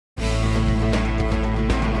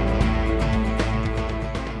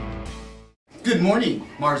Good morning,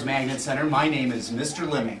 Mars Magnet Center. My name is Mr.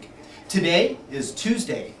 Limick. Today is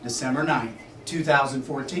Tuesday, December 9th,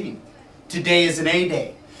 2014. Today is an A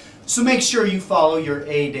Day, so make sure you follow your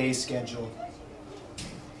A Day schedule.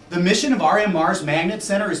 The mission of RM Mars Magnet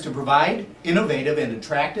Center is to provide innovative and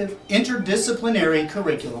attractive interdisciplinary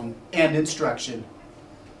curriculum and instruction.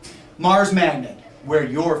 Mars Magnet, where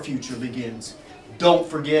your future begins. Don't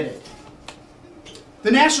forget it. The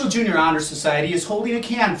National Junior Honor Society is holding a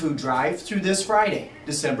canned food drive through this Friday,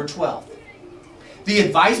 December 12th. The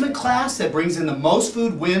advisement class that brings in the most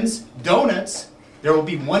food wins donuts. There will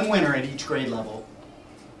be one winner at each grade level.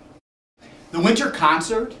 The winter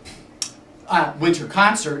concerts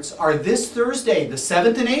are this Thursday. The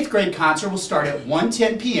 7th and 8th grade concert will start at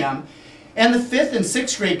 1:10 p.m. and the 5th and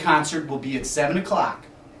 6th grade concert will be at 7 o'clock.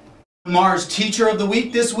 Mars Teacher of the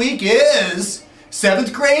Week this week is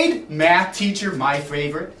 7th grade math teacher, my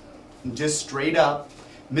favorite, and just straight up,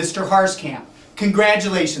 Mr. Harskamp.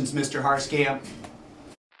 Congratulations, Mr. Harskamp.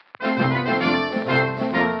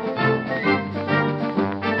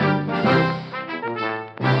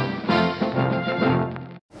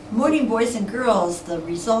 Morning, boys and girls. The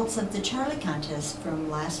results of the Charlie contest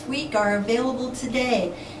from last week are available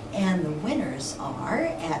today, and the winners are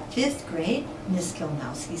at 5th grade, Miss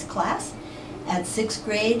Kilnowski's class, at 6th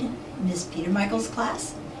grade, Miss Peter Michael's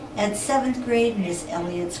class, at 7th grade, Miss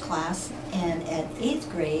Elliott's class, and at 8th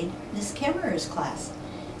grade, Miss Kemmerer's class.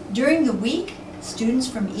 During the week, students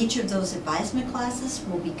from each of those advisement classes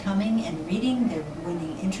will be coming and reading their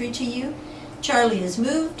winning entry to you. Charlie is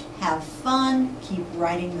moved. Have fun. Keep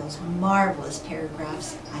writing those marvelous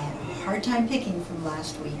paragraphs I had a hard time picking from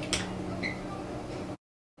last week.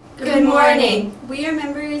 Good morning. We are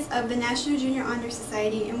members of the National Junior Honor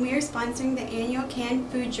Society, and we are sponsoring the annual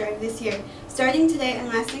canned food drive this year. Starting today and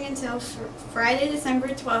lasting until Friday, December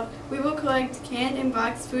 12th, we will collect canned and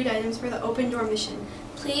boxed food items for the Open Door mission.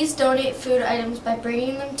 Please donate food items by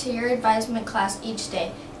bringing them to your advisement class each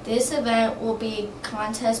day. This event will be a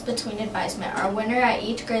contest between advisement. Our winner at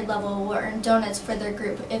each grade level will earn donuts for their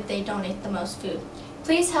group if they donate the most food.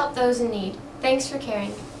 Please help those in need. Thanks for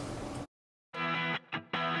caring.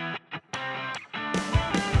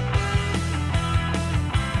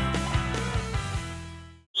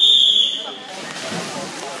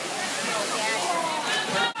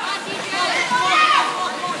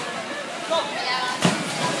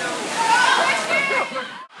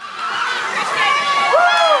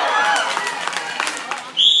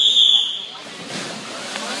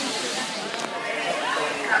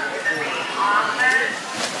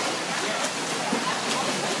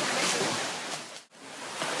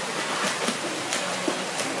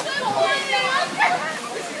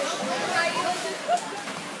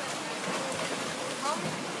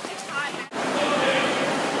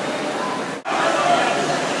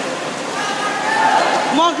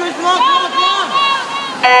 Come on, Chris, come on, come on, come on!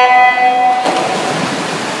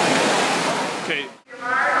 Okay.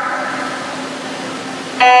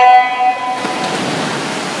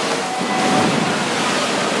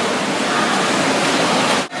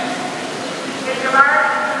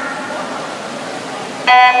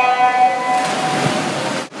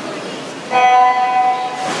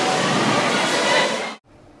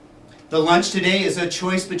 The lunch today is a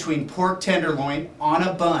choice between pork tenderloin on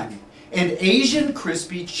a bun and Asian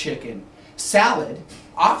crispy chicken salad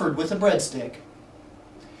offered with a breadstick.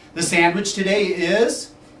 The sandwich today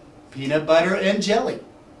is peanut butter and jelly.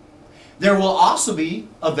 There will also be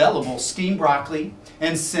available steamed broccoli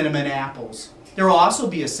and cinnamon apples. There will also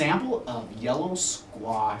be a sample of yellow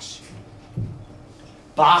squash.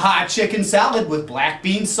 Baja chicken salad with black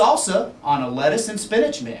bean salsa on a lettuce and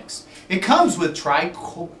spinach mix. It comes with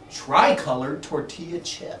tri-colored tortilla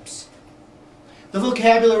chips. The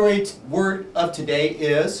vocabulary word of today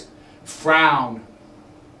is frown.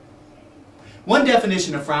 One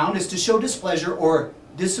definition of frown is to show displeasure or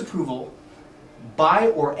disapproval by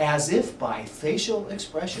or as if by facial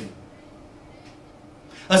expression.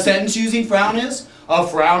 A sentence using frown is, a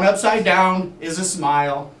frown upside down is a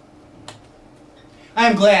smile. I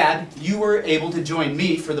am glad you were able to join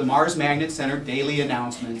me for the Mars Magnet Center daily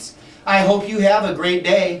announcements. I hope you have a great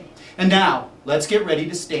day. And now, let's get ready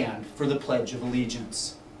to stand for the Pledge of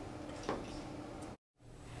Allegiance.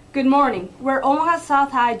 Good morning. We're Omaha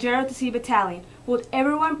South High Gerald C. Battalion. Would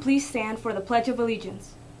everyone please stand for the Pledge of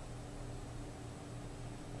Allegiance?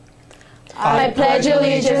 I pledge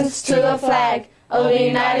allegiance to the flag of the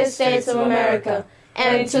United States of America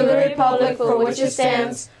and to the republic for which it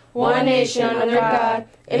stands, one nation under God,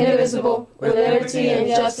 indivisible, with liberty and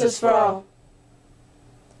justice for all.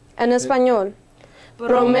 En español.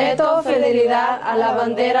 Prometo fidelidad a la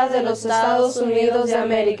bandera de los Estados Unidos de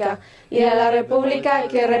América y a la república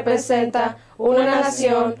que representa una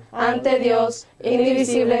nación ante Dios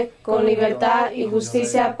indivisible, con libertad y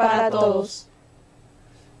justicia para todos.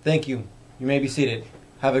 Thank you. You may be seated.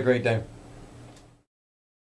 Have a great day.